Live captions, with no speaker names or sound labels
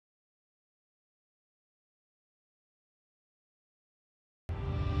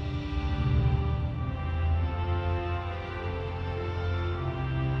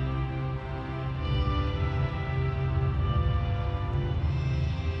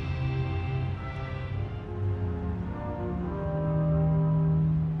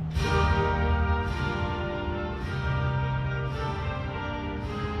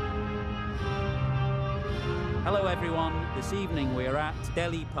Hello everyone, this evening we are at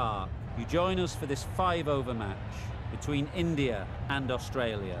Delhi Park. You join us for this 5-over match between India and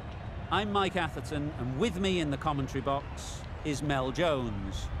Australia. I'm Mike Atherton, and with me in the commentary box is Mel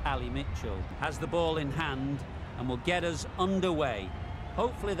Jones. Ali Mitchell has the ball in hand and will get us underway.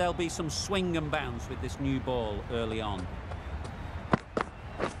 Hopefully there'll be some swing and bounce with this new ball early on.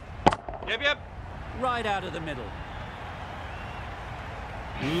 Yep. Right out of the middle.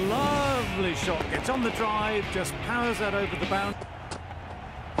 Lovely shot, gets on the drive, just powers that over the bound.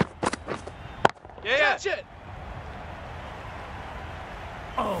 Yeah. Catch it!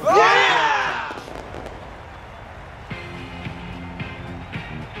 Oh, yeah!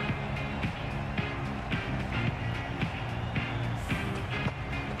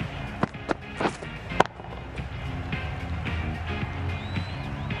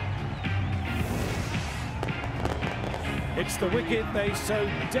 It's the wicket they so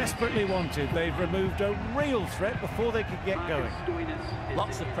desperately wanted. They've removed a real threat before they could get going.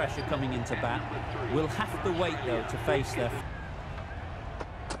 Lots of pressure coming into bat. We'll have to wait though to face their...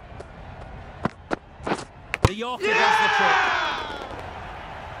 The Yorker does the trick.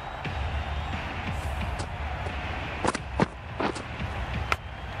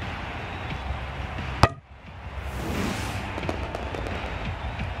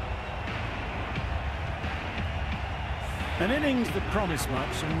 An innings that promised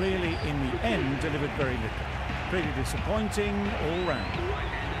much and really, in the end, delivered very little. Pretty disappointing all round.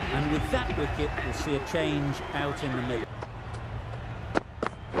 And with that wicket, we'll see a change out in the middle.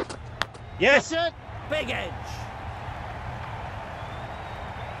 Yes! Big edge!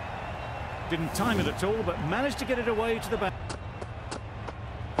 Didn't time it at all, but managed to get it away to the back.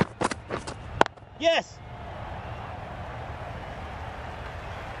 Yes!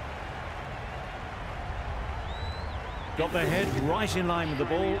 Got their head right in line with the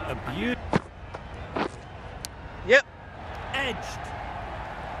ball. A beauty. Yep. Edged.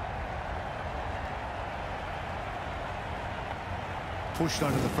 Pushed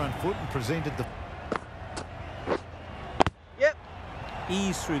onto the front foot and presented the... Yep.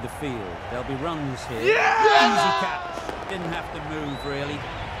 Ease through the field. There'll be runs here. Yeah! Easy catch. Didn't have to move, really.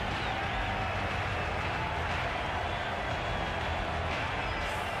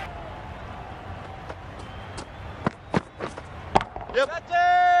 Yep. That's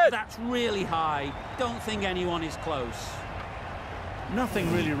it! That's really high. Don't think anyone is close.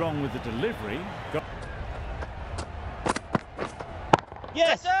 Nothing really wrong with the delivery. Got...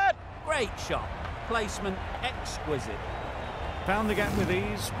 Yes! That's it! Great shot. Placement exquisite. Found the gap with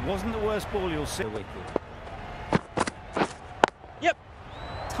ease. Wasn't the worst ball you'll see. The wicket. Yep.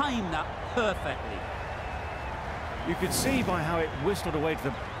 Timed that perfectly. You could see by how it whistled away to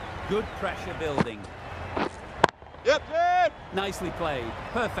the... Good pressure building. Yep. Nicely played.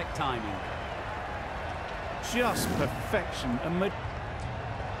 Perfect timing. Just perfection. And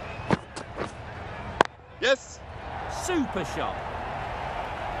Yes. Super shot.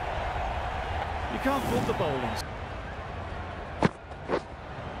 you can't fault the bowling.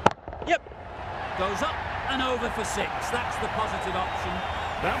 Yep. Goes up and over for 6. That's the positive option.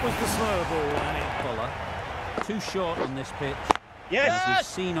 That was the slower ball, and it... Fuller. Too short on this pitch. Yes. As we've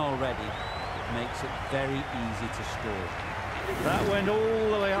seen already, it makes it very easy to score. That went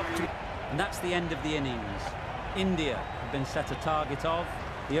all the way up to... And that's the end of the innings. India have been set a target of.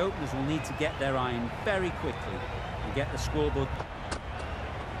 The openers will need to get their iron very quickly and get the scoreboard.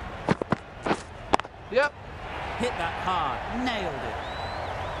 Yep. Hit that hard, nailed it.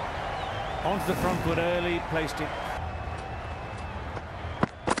 Onto the front foot early, placed it...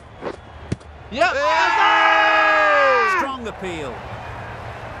 Yep. Strong appeal.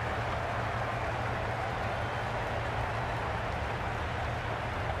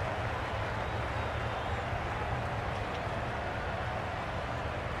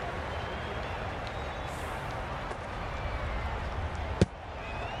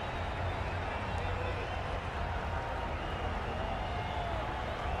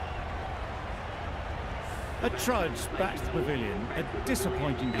 A trudge back to the pavilion, a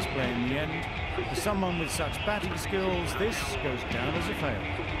disappointing display in the end. For someone with such batting skills, this goes down as a fail.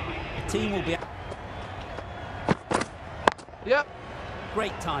 The team will be... Yep.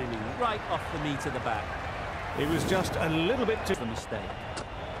 Great timing, right off the meat of the bat. It was just a little bit too... The mistake.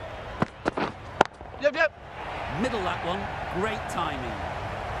 Yep. Middle that one, great timing.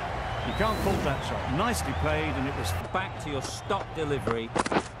 You can't fault that shot. Nicely played, and it was... Back to your stop delivery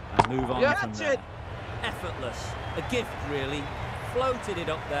and move on from there. Effortless, a gift really. Floated it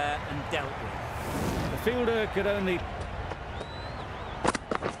up there and dealt with. The fielder could only...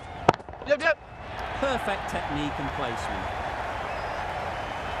 Yep. Perfect technique and placement.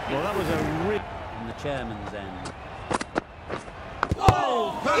 Well, that was a rip. And the chairman's end.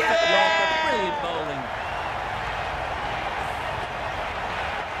 Oh, perfect Yorker, brilliant bowling.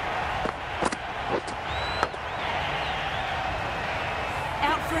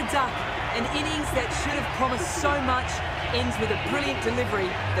 Out for a duck, an innings that should have promised so much ends with a brilliant delivery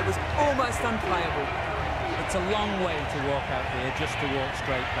that was almost unplayable. It's a long way to walk out here just to walk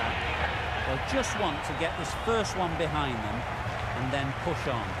straight back. They'll just want to get this first one behind them and then push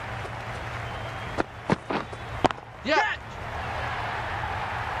on. Yeah.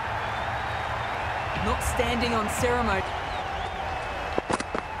 Not standing on ceremony.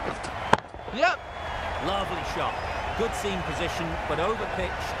 Yep. Lovely shot. Good seam position, but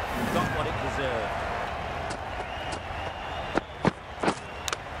over-pitched and got what it deserved.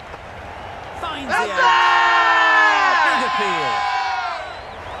 Finds the edge. Big appeal.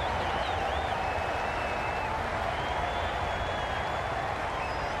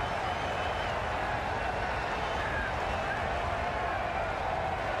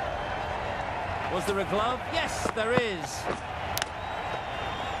 Was there a glove? Yes, there is.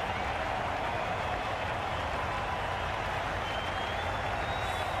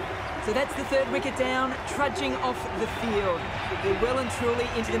 So that's the third wicket down, trudging off the field. They're well and truly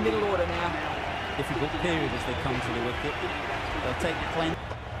into the middle order now. Difficult period as they come to the wicket. They'll take plenty.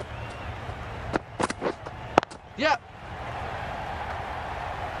 Yep.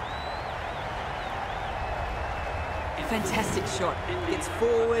 Fantastic shot. Gets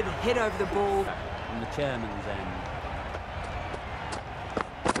forward, head over the ball. From the chairman's end.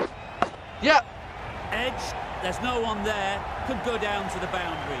 Yep. Edge. There's no one there. Could go down to the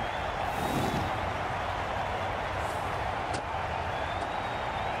boundary.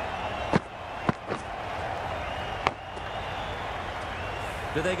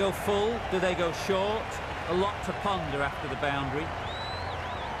 Do they go full? Do they go short? A lot to ponder after the boundary.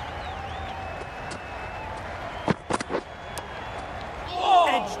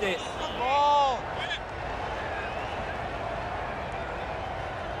 Edged it. Oh.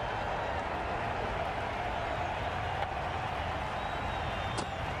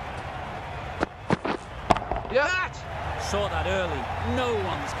 Yeah. Saw that early. No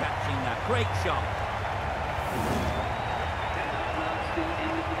one's catching that. Great shot.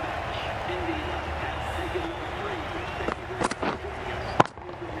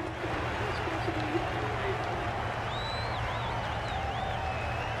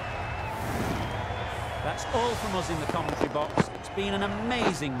 That's all from us in the commentary box. It's been an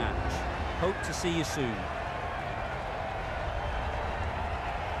amazing match. Hope to see you soon.